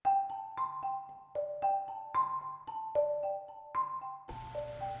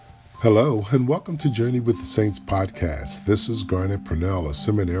Hello, and welcome to Journey with the Saints podcast. This is Garnet Purnell, a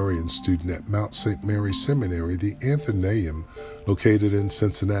seminarian student at Mount St. Mary Seminary, the Athenaeum, located in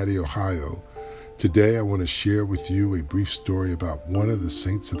Cincinnati, Ohio. Today, I want to share with you a brief story about one of the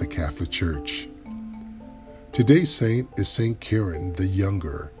saints of the Catholic Church. Today's saint is St. Kieran the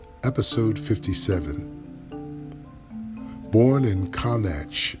Younger, episode 57. Born in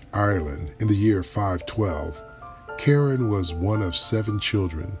Connacht, Ireland, in the year 512, Kieran was one of 7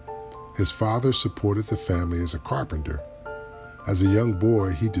 children. His father supported the family as a carpenter. As a young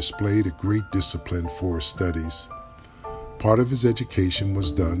boy, he displayed a great discipline for his studies. Part of his education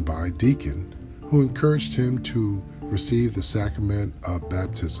was done by a deacon, who encouraged him to receive the sacrament of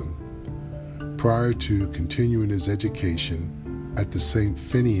baptism. Prior to continuing his education at the St.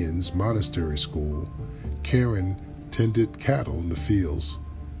 Finian's Monastery School, Kieran tended cattle in the fields.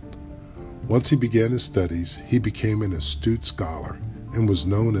 Once he began his studies, he became an astute scholar and was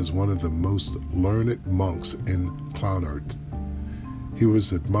known as one of the most learned monks in Clonard. He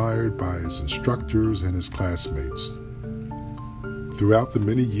was admired by his instructors and his classmates. Throughout the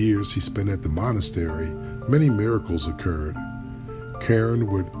many years he spent at the monastery, many miracles occurred. Kieran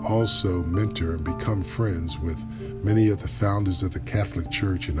would also mentor and become friends with many of the founders of the Catholic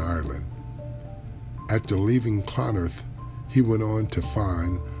Church in Ireland. After leaving Clonard, he went on to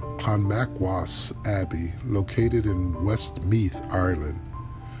find Clonmacnoise Abbey, located in Westmeath, Ireland,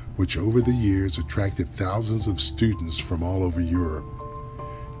 which over the years attracted thousands of students from all over Europe.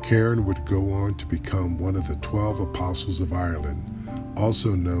 Kieran would go on to become one of the 12 Apostles of Ireland,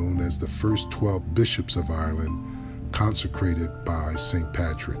 also known as the first 12 Bishops of Ireland, consecrated by St.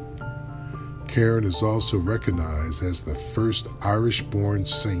 Patrick. Kieran is also recognized as the first Irish-born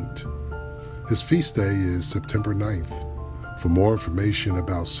saint. His feast day is September 9th. For more information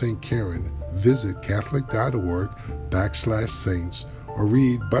about St. Kieran, visit catholic.org/saints or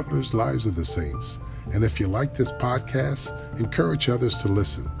read Butler's Lives of the Saints. And if you like this podcast, encourage others to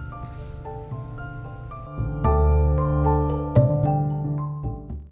listen.